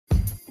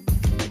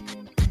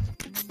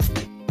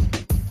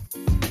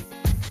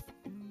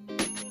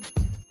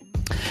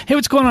Hey,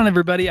 what's going on,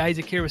 everybody?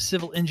 Isaac here with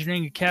Civil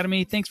Engineering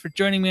Academy. Thanks for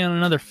joining me on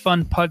another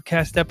fun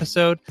podcast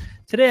episode.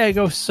 Today I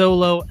go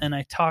solo and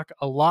I talk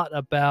a lot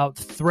about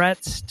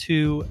threats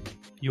to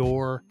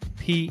your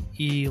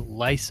PE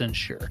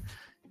licensure.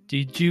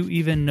 Did you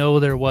even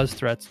know there was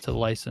threats to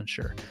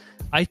licensure?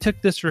 I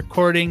took this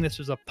recording. This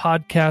was a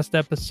podcast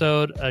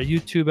episode, a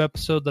YouTube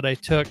episode that I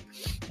took,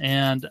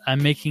 and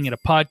I'm making it a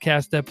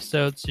podcast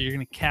episode. So you're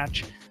going to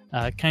catch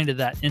kind of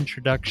that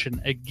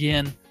introduction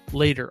again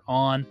later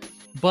on.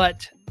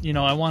 But,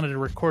 I wanted to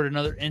record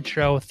another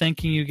intro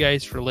thanking you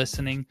guys for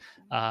listening.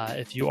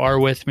 If you are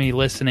with me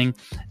listening,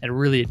 I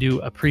really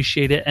do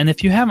appreciate it. And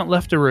if you haven't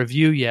left a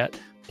review yet,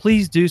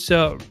 please do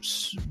so.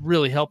 It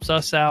really helps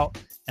us out,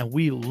 and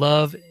we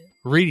love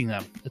reading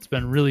them. It's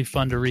been really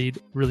fun to read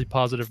really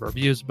positive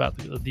reviews about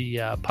the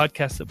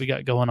podcast that we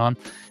got going on.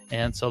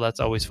 And so that's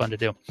always fun to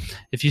do.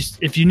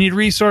 If you need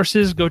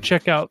resources, go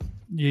check out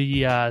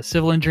the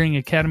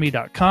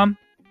civilengineeringacademy.com.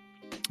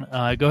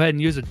 Go ahead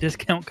and use a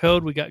discount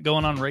code we got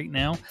going on right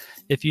now.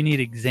 If you need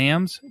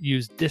exams,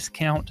 use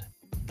discount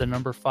the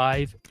number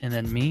 5 and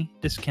then me,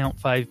 discount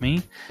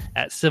 5me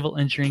at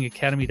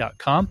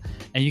civilengineeringacademy.com.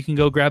 And you can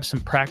go grab some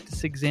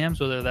practice exams,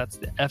 whether that's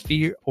the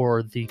FE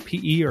or the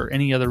PE or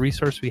any other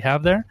resource we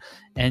have there.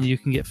 And you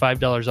can get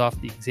 $5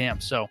 off the exam.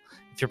 So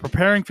if you're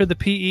preparing for the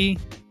PE,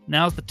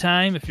 now's the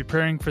time. If you're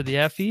preparing for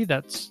the FE,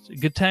 that's a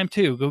good time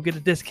too. Go get a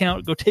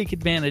discount. Go take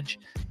advantage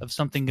of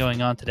something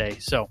going on today.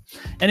 So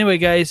anyway,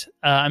 guys,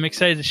 I'm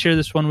excited to share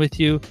this one with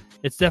you.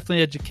 It's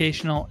definitely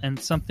educational and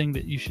something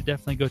that you should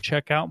definitely go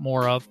check out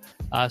more of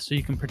so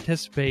you can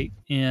participate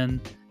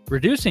in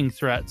reducing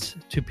threats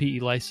to PE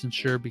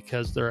licensure,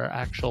 because there are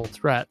actual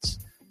threats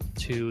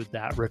to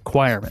that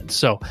requirement.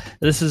 So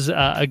this is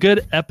a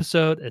good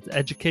episode. It's an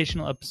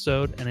educational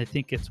episode, and I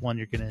think it's one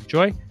you're going to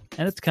enjoy,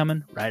 and it's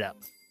coming right up.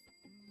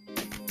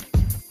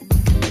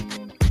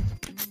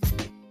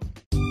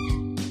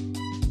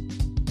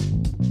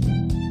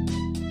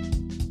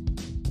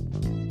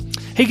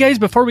 Hey guys,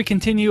 before we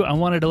continue, I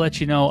wanted to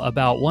let you know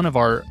about one of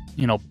our,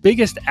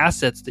 biggest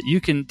assets that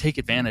you can take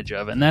advantage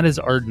of, and that is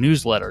our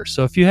newsletter.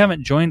 So if you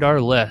haven't joined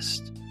our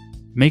list,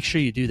 make sure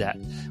you do that.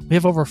 We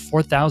have over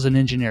 4,000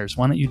 engineers.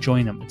 Why don't you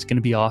join them? It's going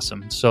to be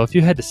awesome. So if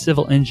you head to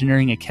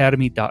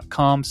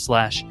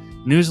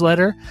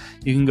civilengineeringacademy.com/newsletter,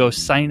 you can go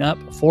sign up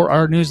for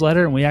our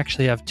newsletter, and we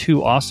actually have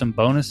 2 awesome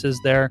bonuses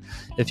there.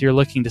 If you're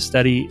looking to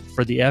study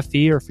for the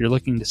FE or if you're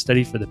looking to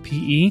study for the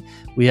PE,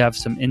 we have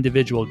some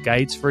individual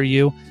guides for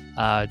you,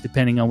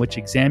 depending on which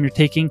exam you're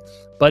taking.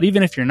 But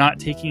even if you're not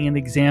taking an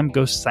exam,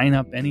 go sign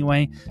up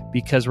anyway,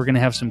 because we're going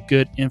to have some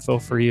good info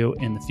for you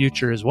in the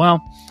future as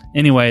well.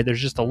 Anyway, there's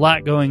just a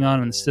lot going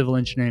on in the civil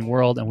engineering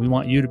world, and we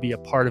want you to be a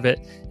part of it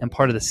and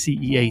part of the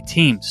CEA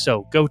team.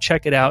 So go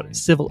check it out,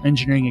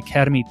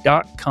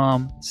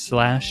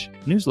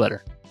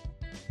 civilengineeringacademy.com/newsletter.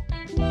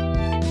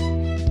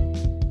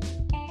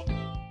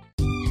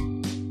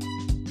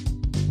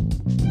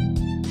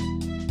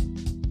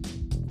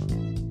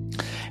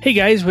 Hey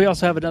guys, we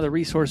also have another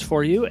resource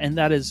for you, and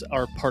that is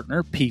our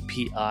partner,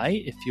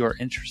 PPI. If you're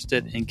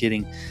interested in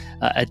getting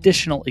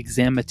additional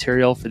exam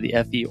material for the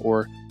FE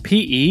or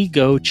PE,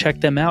 go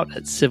check them out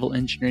at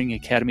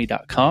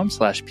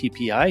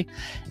civilengineeringacademy.com/PPI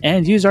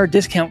and use our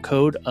discount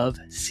code of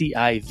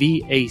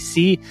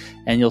CIVAC,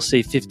 and you'll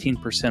save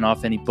 15%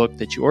 off any book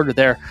that you order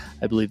there.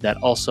 I believe that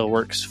also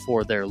works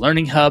for their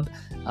Learning Hub,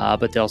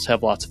 but they also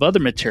have lots of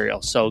other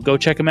material. So go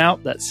check them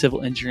out. That's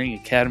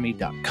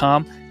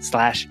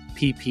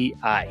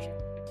civilengineeringacademy.com/PPI.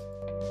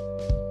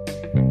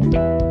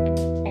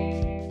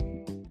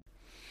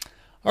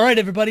 All right,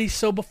 everybody.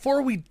 So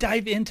before we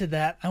dive into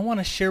that, I want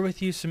to share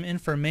with you some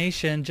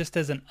information just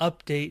as an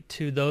update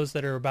to those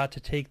that are about to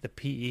take the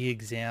PE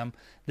exam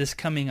this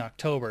coming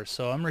October.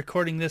 So I'm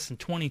recording this in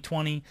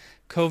 2020.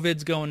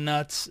 COVID's going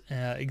nuts.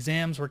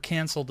 Exams were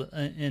canceled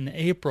in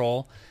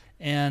April.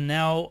 And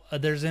now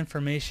there's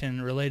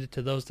information related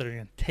to those that are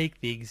going to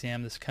take the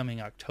exam this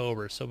coming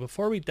October. So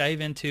before we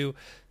dive into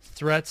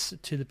threats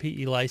to the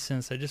PE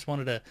license, I just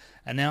wanted to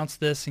announce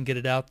this and get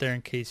it out there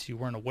in case you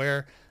weren't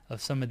aware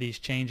of some of these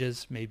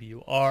changes. Maybe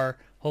you are.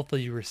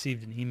 Hopefully you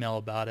received an email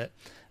about it.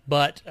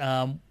 But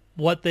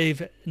what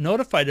they've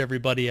notified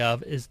everybody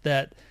of is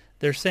that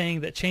they're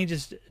saying that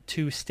changes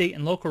to state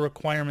and local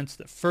requirements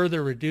that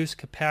further reduce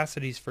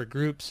capacities for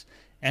groups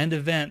and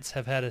events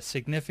have had a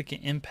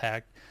significant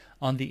impact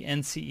on the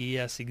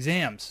NCES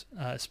exams,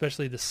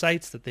 especially the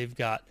sites that they've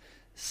got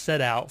set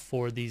out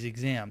for these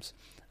exams,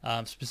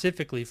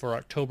 specifically for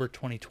October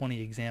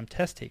 2020 exam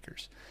test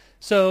takers.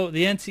 So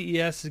the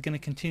NCES is going to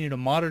continue to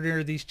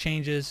monitor these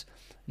changes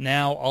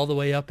now all the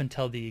way up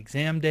until the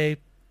exam day.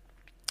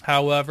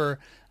 However,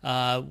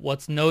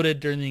 what's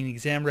noted during the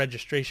exam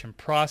registration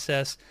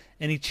process,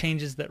 any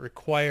changes that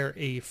require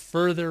a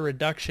further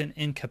reduction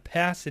in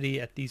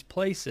capacity at these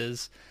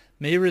places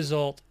may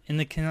result in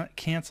the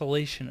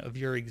cancellation of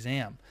your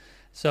exam.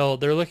 So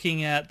they're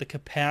looking at the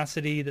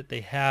capacity that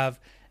they have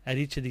at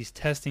each of these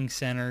testing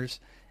centers,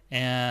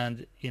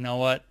 and you know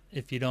what,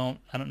 if you don't,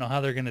 I don't know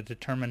how they're going to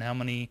determine how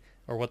many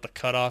or what the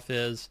cutoff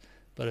is,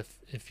 but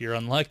if you're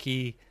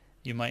unlucky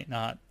you might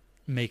not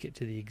make it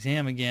to the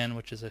exam again,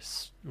 which is a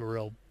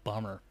real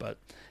bummer. But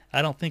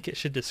I don't think it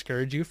should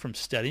discourage you from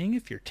studying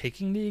if you're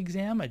taking the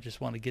exam. I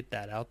just want to get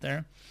that out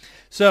there.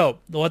 So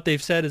what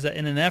they've said is that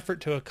in an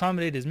effort to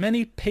accommodate as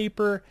many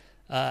pencil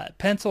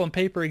and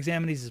paper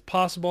examinees as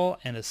possible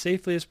and as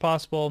safely as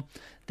possible,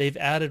 they've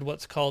added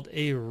what's called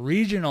a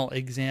regional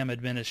exam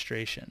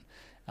administration.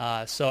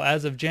 So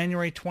as of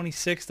January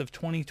 26th of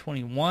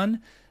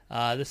 2021,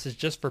 this is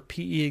just for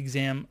PE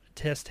exam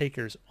test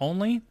takers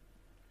only.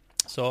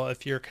 So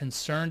if you're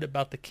concerned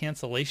about the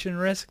cancellation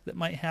risk that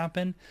might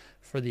happen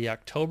for the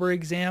October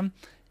exam,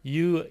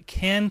 you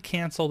can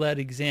cancel that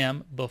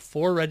exam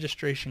before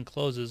registration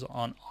closes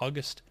on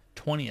August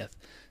 20th.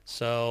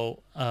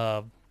 So,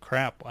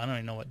 crap, I don't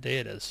even know what day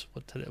it is.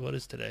 What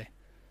is today?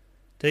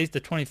 Today's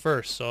the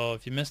 21st, so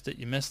if you missed it,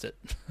 you missed it.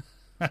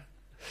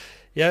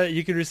 Yeah,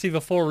 you can receive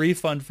a full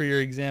refund for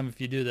your exam if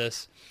you do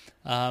this.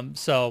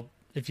 So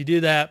if you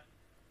do that,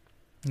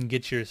 you can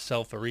get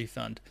yourself a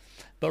refund.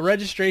 But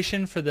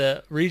registration for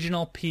the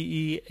regional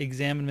PE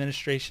exam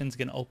administration is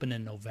going to open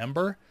in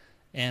November,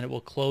 and it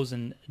will close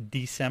in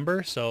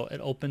December. So it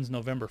opens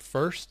November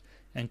 1st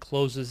and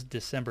closes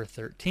December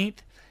 13th.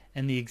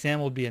 And the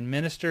exam will be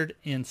administered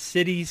in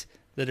cities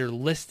that are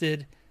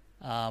listed,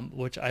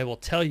 which I will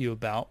tell you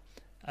about.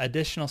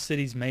 Additional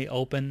cities may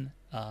open.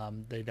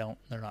 They're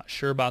not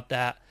sure about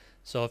that.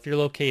 So if you're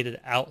located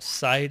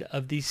outside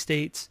of these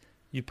states,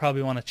 you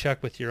probably want to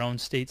check with your own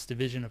state's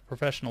Division of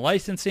Professional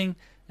Licensing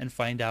and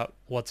find out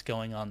what's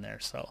going on there.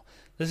 So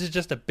this is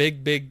just a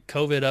big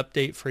COVID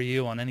update for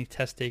you on any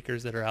test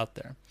takers that are out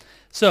there.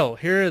 So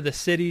here are the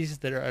cities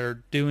that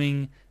are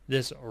doing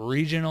this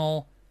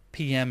regional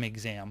PM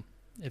exam,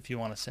 if you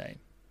want to say.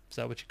 Is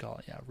that what you call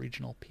it? Yeah,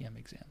 regional PM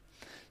exam.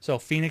 So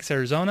Phoenix,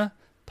 Arizona,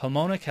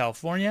 Pomona,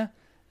 California,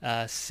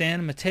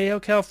 San Mateo,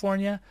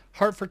 California,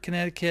 Hartford,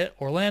 Connecticut,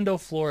 Orlando,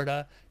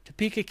 Florida,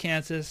 Topeka,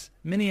 Kansas,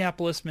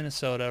 Minneapolis,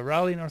 Minnesota,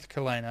 Raleigh, North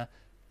Carolina,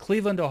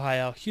 Cleveland,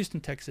 Ohio,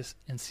 Houston, Texas,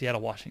 and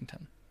Seattle,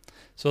 Washington.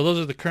 So those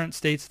are the current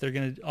states that are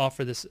going to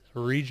offer this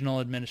regional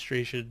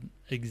administration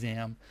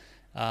exam.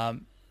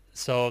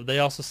 So they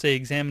also say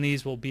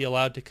examinees will be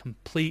allowed to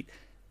complete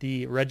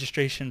the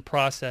registration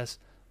process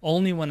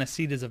only when a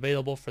seat is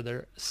available for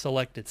their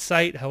selected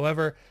site.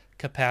 However,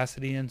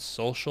 capacity and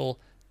social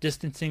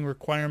distancing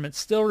requirements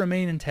still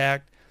remain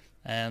intact,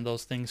 and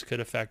those things could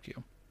affect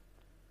you.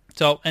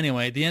 So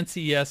anyway, the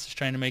NCES is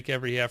trying to make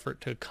every effort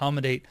to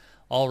accommodate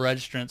all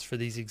registrants for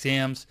these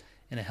exams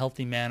in a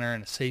healthy manner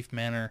and a safe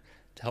manner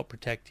to help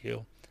protect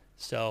you.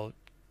 So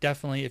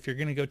definitely, if you're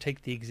going to go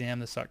take the exam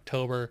this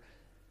October,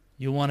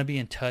 you'll want to be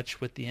in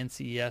touch with the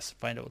NCES and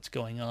find out what's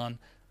going on.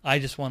 I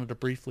just wanted to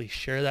briefly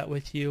share that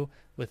with you,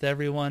 with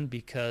everyone,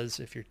 because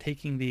if you're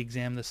taking the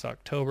exam this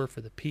October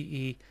for the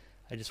PE,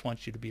 I just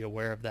want you to be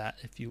aware of that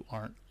if you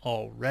aren't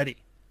already.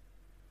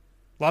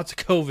 Lots of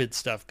COVID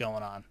stuff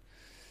going on.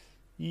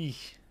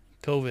 Eesh,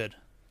 COVID.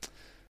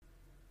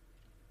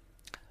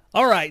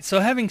 All right, so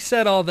having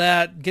said all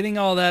that, getting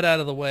all that out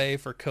of the way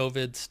for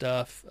COVID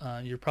stuff,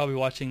 you're probably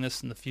watching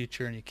this in the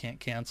future and you can't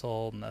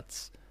cancel, and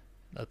that's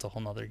a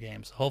whole nother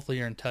game. So hopefully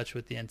you're in touch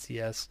with the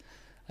NCS.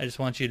 I just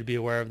want you to be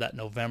aware of that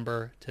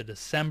November to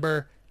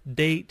December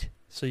date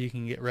so you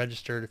can get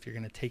registered if you're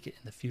going to take it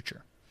in the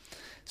future.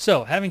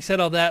 So having said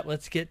all that,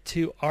 let's get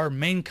to our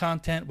main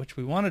content, which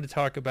we wanted to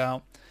talk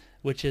about,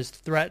 which is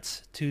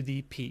threats to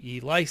the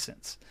PE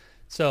license.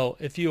 So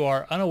if you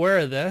are unaware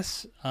of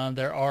this,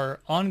 there are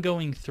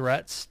ongoing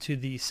threats to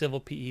the civil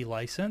PE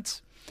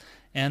license,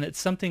 and it's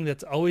something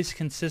that's always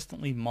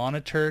consistently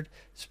monitored,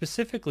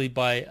 specifically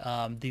by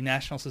the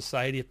National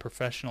Society of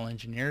Professional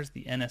Engineers,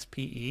 the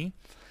NSPE.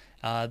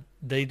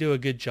 They do a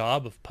good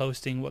job of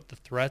posting what the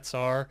threats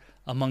are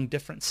among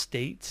different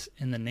states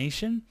in the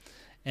nation.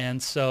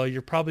 And so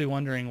you're probably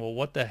wondering, well,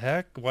 what the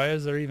heck? Why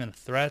is there even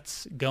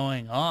threats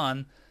going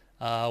on?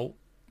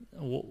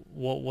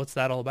 What's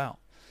that all about?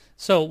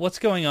 So what's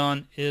going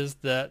on is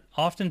that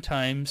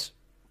oftentimes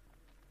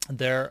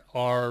there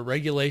are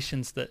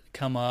regulations that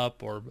come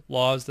up or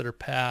laws that are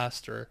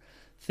passed or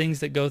things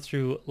that go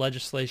through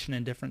legislation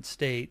in different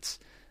states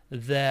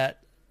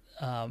that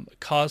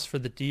cause for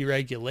the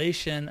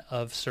deregulation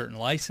of certain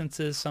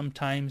licenses.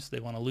 Sometimes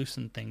they want to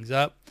loosen things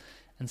up.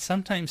 And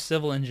sometimes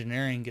civil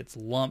engineering gets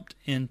lumped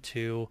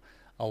into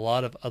a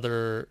lot of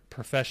other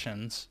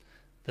professions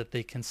that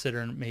they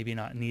consider maybe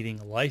not needing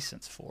a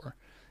license for.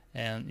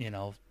 And, you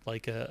know,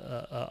 like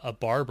a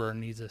barber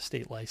needs a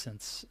state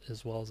license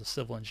as well as a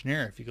civil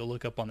engineer. If you go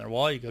look up on their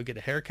wall, you go get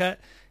a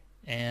haircut,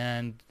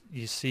 and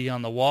you see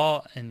on the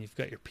wall, and you've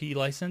got your PE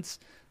license,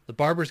 the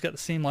barber's got the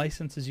same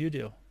license as you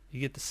do. You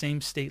get the same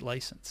state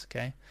license,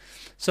 okay?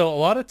 So a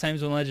lot of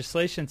times when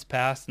legislation's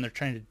passed and they're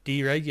trying to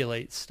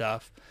deregulate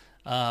stuff,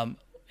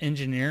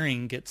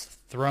 engineering gets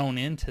thrown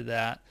into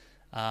that,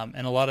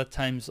 and a lot of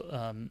times,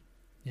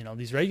 you know,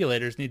 these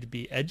regulators need to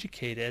be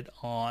educated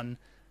on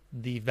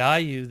the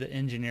value that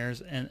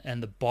engineers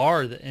and the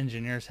bar that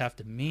engineers have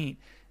to meet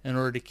in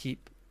order to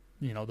keep,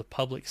 you know, the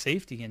public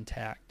safety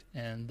intact,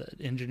 and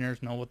the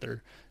engineers know what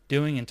they're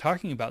doing and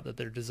talking about, that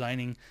they're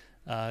designing,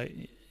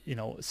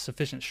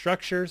 sufficient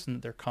structures and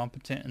that they're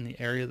competent in the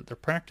area that they're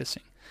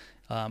practicing.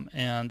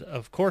 And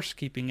of course,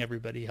 keeping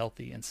everybody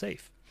healthy and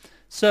safe.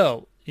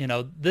 So,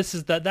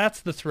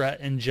 that's the threat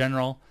in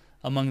general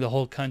among the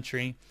whole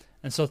country.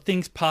 And so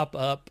things pop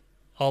up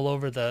all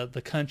over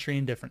the country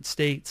in different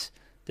states,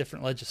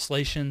 different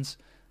legislations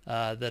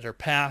that are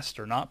passed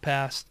or not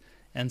passed.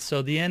 And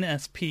so the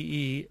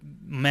NSPE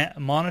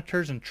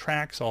monitors and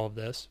tracks all of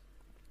this.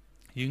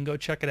 You can go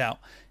check it out,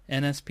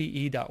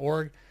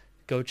 nspe.org.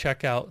 Go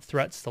check out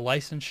threats to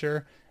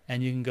licensure,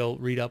 and you can go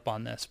read up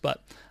on this.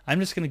 But I'm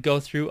just going to go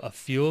through a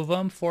few of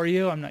them for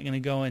you. I'm not going to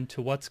go into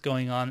what's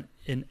going on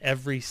in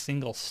every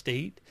single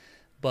state,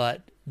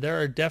 but there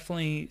are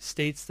definitely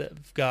states that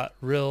have got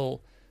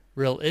real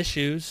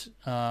issues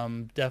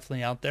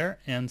definitely out there,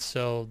 and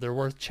so they're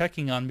worth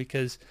checking on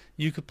because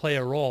you could play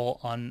a role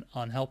on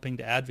helping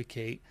to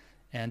advocate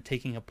and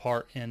taking a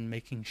part in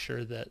making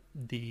sure that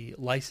the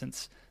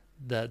license,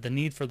 the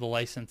need for the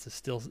license is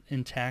still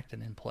intact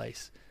and in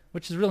place,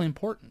 which is really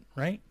important,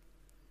 right?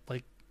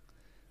 Like,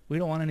 we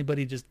don't want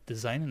anybody just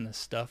designing this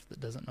stuff that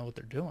doesn't know what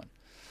they're doing.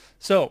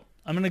 So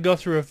I'm going to go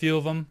through a few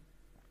of them.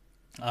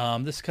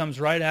 This comes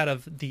right out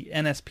of the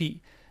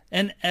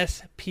nspe.org,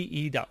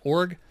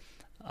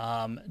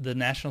 the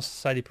National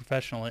Society of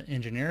Professional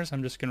Engineers.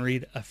 I'm just going to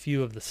read a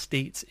few of the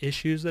state's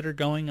issues that are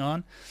going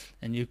on,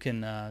 and you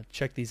can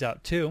check these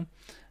out too.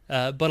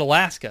 But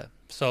Alaska,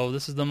 so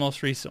this is the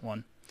most recent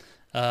one.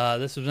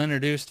 This was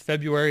introduced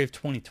February of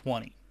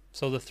 2020.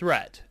 So the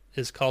threat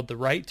is called the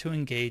Right to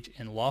Engage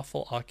in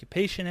Lawful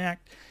Occupation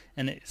Act,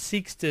 and it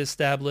seeks to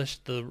establish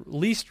the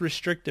least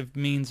restrictive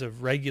means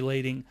of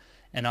regulating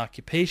an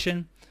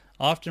occupation,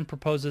 often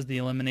proposes the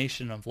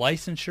elimination of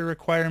licensure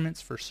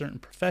requirements for certain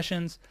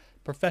professions.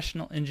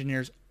 Professional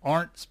engineers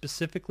aren't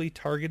specifically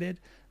targeted,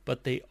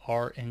 but they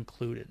are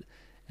included.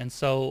 And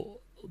so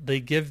they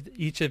give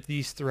each of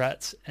these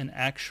threats an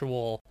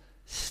actual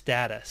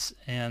status.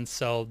 And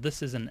so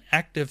this is an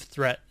active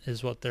threat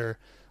is what they're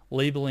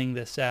labeling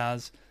this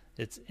as.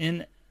 It's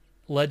in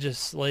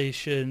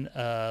legislation.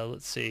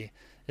 Let's see.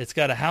 It's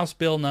got a House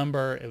bill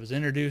number. It was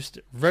introduced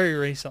very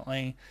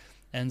recently.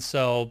 And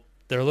so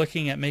they're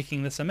looking at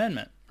making this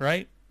amendment,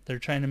 right? They're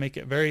trying to make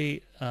it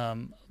very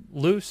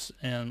loose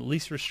and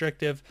least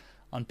restrictive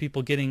on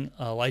people getting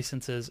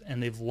licenses,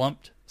 and they've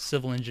lumped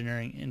civil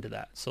engineering into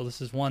that. So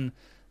this is one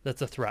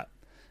that's a threat.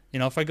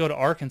 If I go to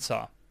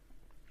Arkansas,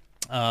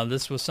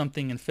 this was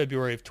something in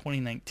February of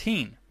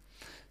 2019.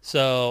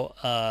 So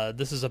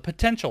this is a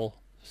potential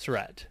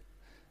threat.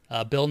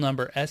 Bill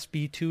number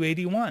SB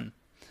 281.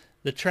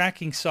 The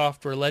tracking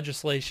software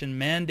legislation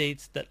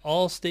mandates that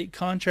all state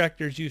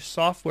contractors use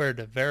software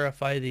to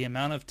verify the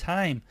amount of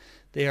time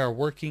they are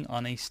working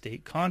on a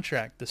state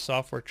contract. The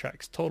software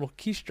tracks total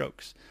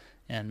keystrokes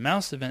and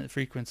mouse event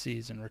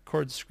frequencies and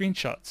records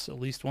screenshots at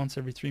least once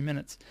every 3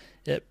 minutes.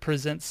 It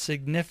presents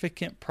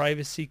significant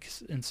privacy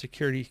and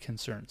security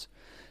concerns.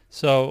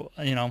 So,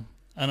 I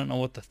don't know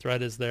what the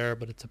threat is there,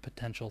 but it's a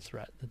potential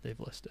threat that they've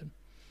listed.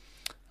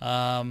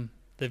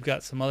 They've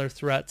got some other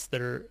threats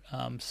that are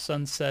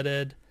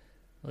sunsetted.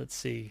 Let's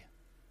see.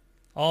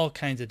 All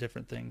kinds of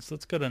different things.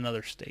 Let's go to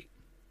another state.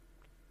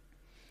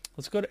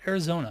 Let's go to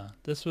Arizona.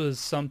 This was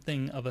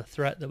something of a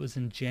threat that was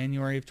in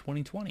January of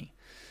 2020.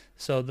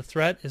 So the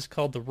threat is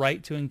called the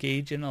Right to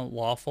Engage in a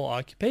Lawful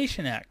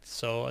Occupation Act.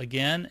 So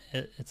again,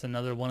 it's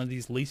another one of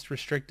these least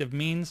restrictive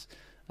means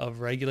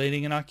of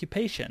regulating an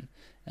occupation.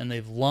 And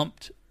they've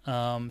lumped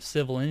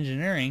civil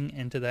engineering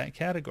into that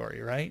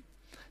category, right?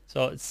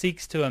 So it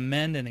seeks to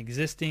amend an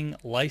existing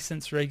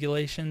license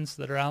regulations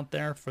that are out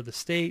there for the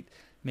state,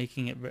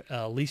 making it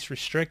least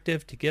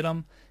restrictive to get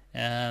them.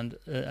 And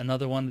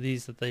another one of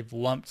these that they've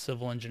lumped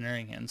civil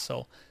engineering in.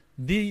 So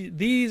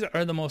these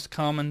are the most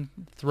common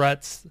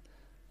threats,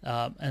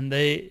 and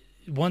they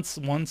once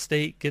one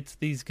state gets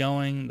these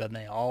going, then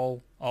they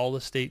all the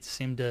states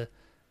seem to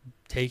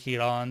take it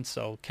on.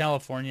 So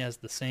California has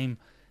the same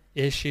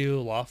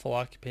issue, Lawful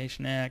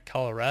Occupation Act,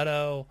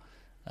 Colorado,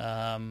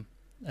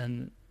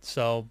 and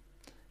so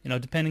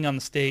depending on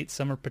the state,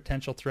 some are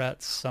potential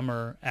threats, some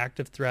are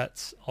active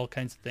threats, all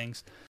kinds of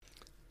things.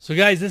 So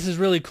guys, this is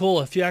really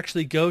cool. If you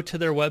actually go to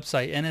their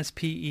website,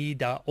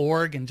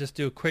 nspe.org, and just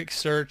do a quick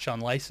search on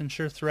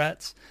licensure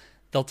threats,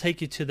 they'll take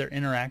you to their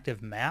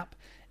interactive map,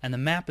 and the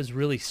map is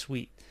really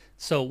sweet.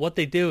 So what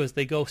they do is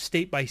they go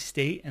state by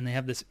state, and they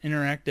have this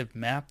interactive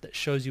map that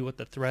shows you what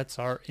the threats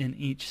are in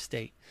each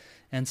state.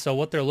 And so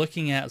what they're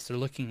looking at is they're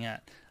looking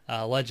at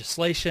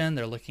legislation,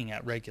 they're looking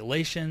at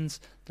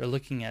regulations, they're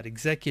looking at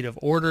executive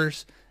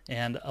orders,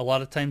 and a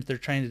lot of times they're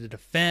trying to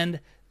defend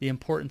the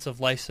importance of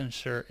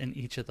licensure in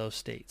each of those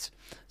states.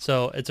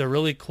 So it's a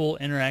really cool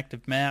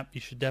interactive map.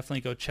 You should definitely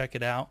go check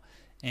it out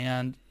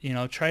and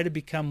try to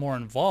become more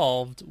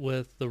involved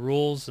with the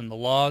rules and the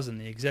laws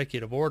and the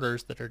executive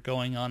orders that are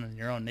going on in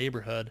your own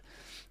neighborhood,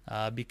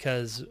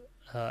 because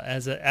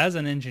as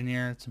an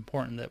engineer, it's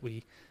important that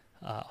we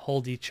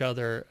hold each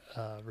other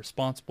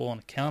responsible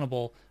and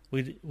accountable.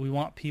 We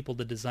want people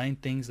to design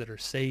things that are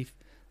safe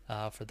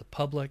for the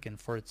public and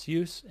for its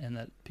use, and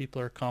that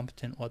people are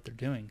competent in what they're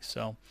doing.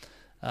 So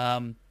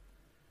I'm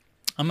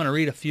going to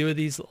read a few of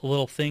these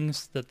little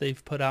things that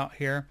they've put out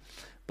here,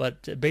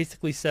 but it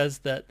basically says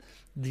that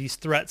these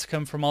threats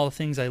come from all the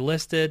things I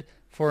listed.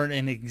 For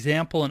an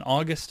example, in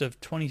August of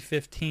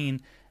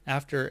 2015,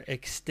 after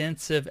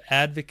extensive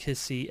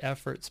advocacy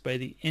efforts by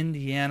the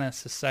Indiana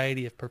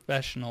Society of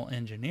Professional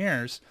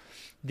Engineers,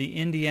 the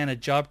Indiana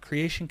Job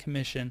Creation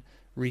Commission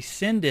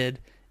rescinded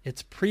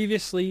its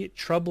previously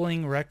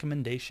troubling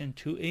recommendation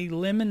to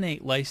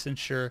eliminate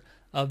licensure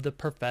of the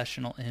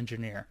professional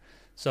engineer.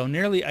 So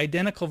nearly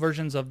identical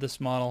versions of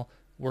this model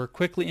were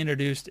quickly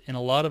introduced in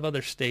a lot of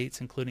other states,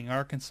 including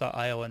Arkansas,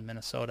 Iowa, and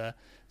Minnesota.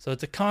 So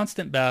it's a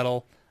constant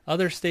battle.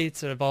 Other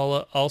states have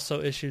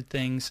also issued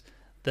things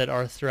that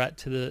are a threat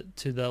to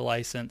the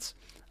license.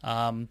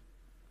 In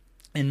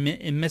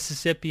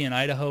Mississippi and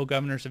Idaho,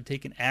 governors have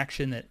taken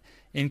action that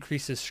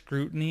increases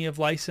scrutiny of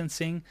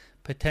licensing,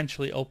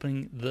 potentially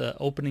opening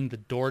the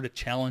door to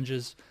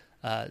challenges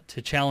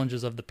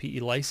of the PE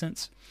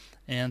license.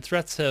 And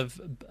threats have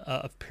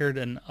appeared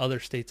in other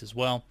states as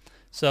well.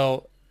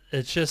 So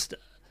it's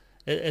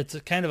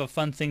a kind of a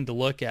fun thing to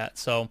look at.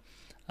 So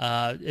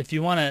if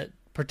you want to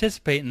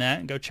participate in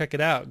that, go check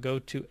it out. Go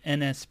to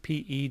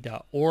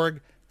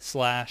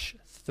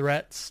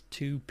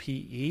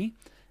nspe.org/threats2PE,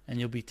 and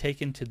you'll be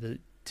taken to the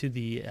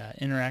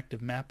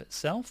interactive map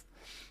itself.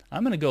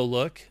 I'm going to go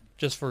look,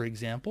 just for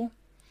example.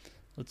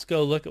 Let's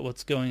go look at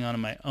what's going on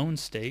in my own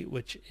state,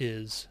 which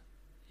is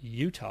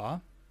Utah.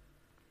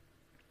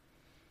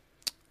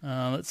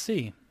 Let's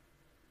see.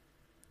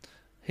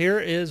 Here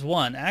is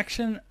one.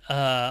 Action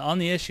on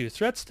the issue.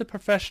 Threats to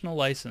professional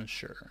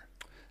licensure.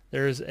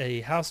 There's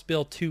a House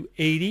Bill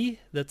 280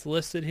 that's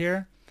listed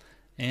here,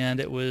 and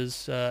it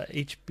was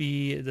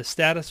HB. The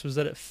status was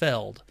that it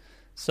failed.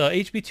 So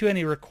HB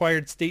 280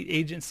 required state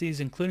agencies,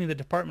 including the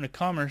Department of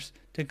Commerce,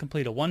 to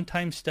complete a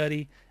one-time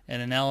study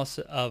and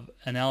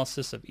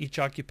analysis of each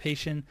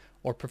occupation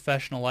or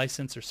professional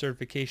license or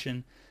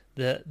certification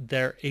that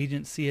their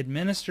agency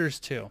administers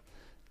to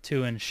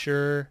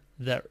ensure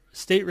that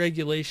state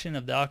regulation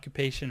of the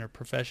occupation or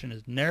profession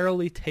is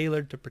narrowly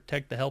tailored to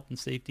protect the health and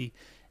safety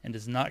and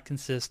does not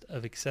consist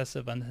of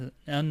excessive,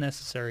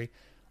 unnecessary,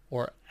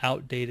 or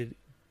outdated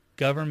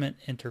government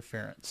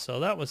interference.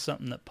 So that was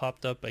something that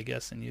popped up, I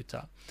guess, in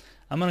Utah.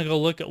 I'm going to go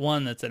look at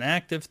one that's an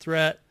active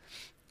threat.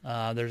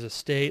 There's a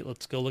state,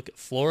 let's go look at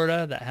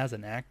Florida, that has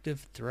an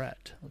active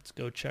threat. Let's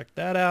go check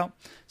that out.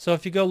 So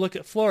if you go look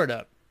at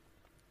Florida,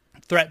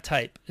 threat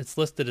type, it's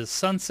listed as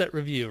sunset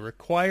review,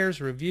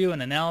 requires review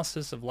and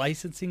analysis of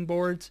licensing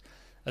boards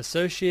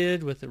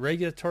associated with the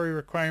regulatory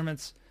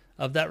requirements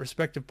of that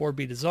respective board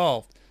be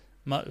dissolved,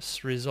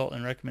 must result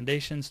in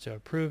recommendations to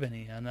approve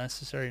any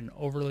unnecessary and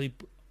overly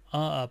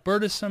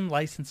burdensome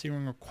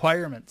licensing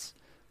requirements,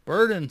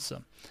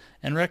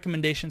 and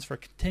recommendations for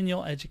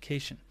continual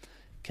education.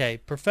 Okay,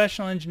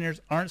 professional engineers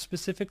aren't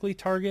specifically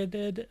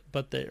targeted,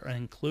 but they are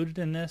included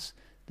in this.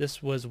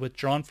 This was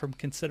withdrawn from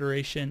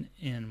consideration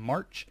in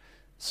March.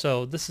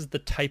 So this is the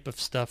type of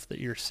stuff that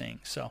you're seeing.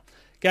 So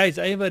guys,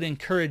 I would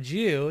encourage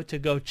you to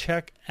go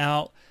check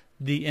out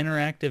the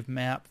interactive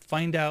map,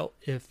 find out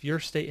if your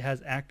state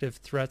has active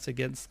threats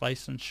against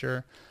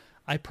licensure.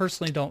 I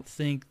personally don't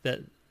think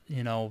that,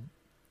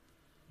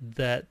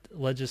 that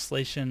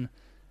legislation,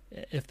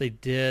 if they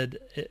did,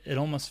 it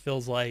almost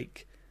feels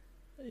like,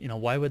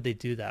 why would they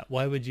do that?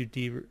 Why would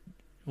you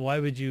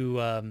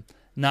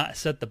not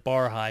set the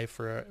bar high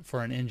for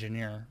an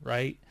engineer,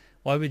 right?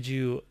 Why would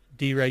you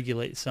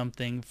deregulate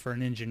something for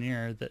an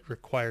engineer that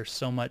requires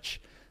so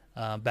much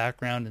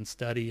background and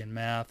study and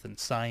math and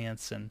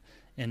science and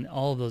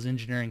all of those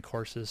engineering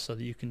courses so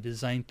that you can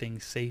design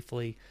things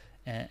safely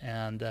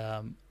and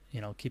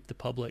keep the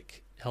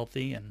public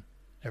healthy and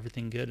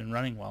everything good and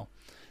running well?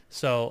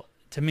 So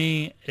to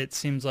me, it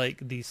seems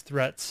like these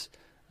threats,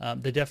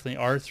 they definitely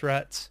are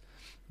threats,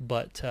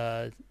 but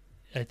I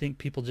think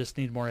people just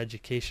need more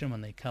education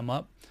when they come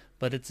up.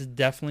 But it's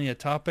definitely a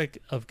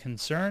topic of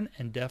concern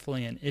and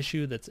definitely an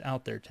issue that's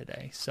out there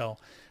today. So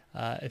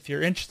if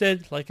you're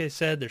interested, like I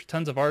said, there's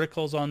tons of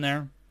articles on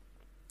there.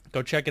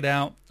 Go check it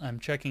out. I'm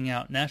checking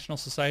out National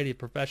Society of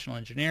Professional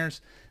Engineers.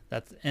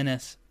 That's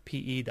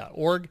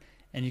nspe.org,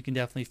 and you can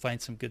definitely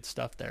find some good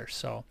stuff there.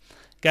 So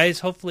guys,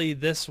 hopefully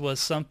this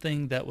was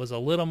something that was a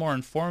little more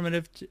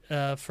informative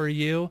for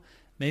you.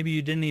 Maybe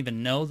you didn't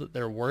even know that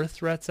there were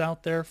threats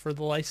out there for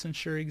the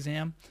licensure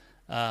exam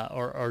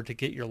or to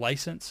get your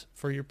license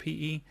for your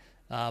PE,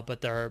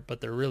 but there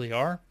really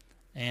are,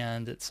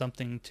 and it's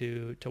something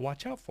to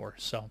watch out for.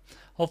 So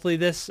hopefully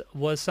this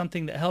was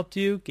something that helped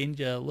you, gained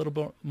you a little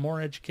bit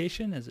more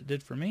education as it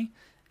did for me,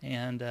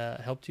 and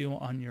helped you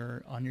on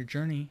your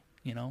journey,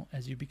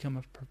 as you become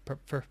a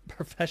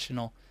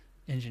professional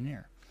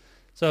engineer.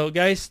 So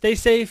guys, stay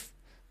safe.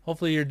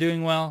 Hopefully you're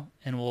doing well,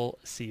 and we'll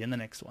see you in the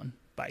next one.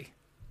 Bye.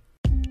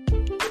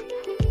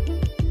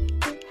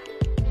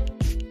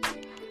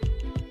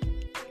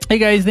 Hey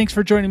guys, thanks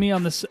for joining me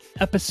on this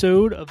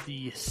episode of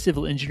the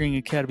Civil Engineering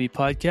Academy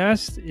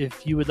podcast.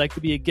 If you would like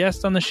to be a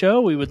guest on the show,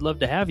 we would love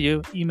to have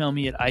you. Email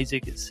me at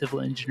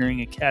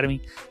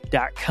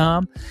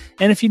isaac@civilengineeringacademy.com.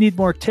 And if you need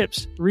more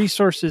tips,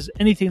 resources,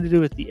 anything to do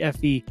with the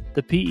FE,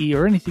 the PE,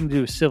 or anything to do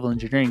with civil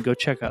engineering, go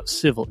check out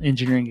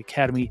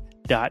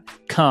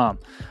civilengineeringacademy.com.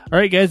 All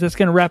right, guys, that's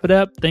going to wrap it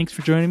up. Thanks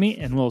for joining me,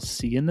 and we'll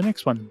see you in the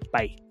next one.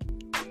 Bye.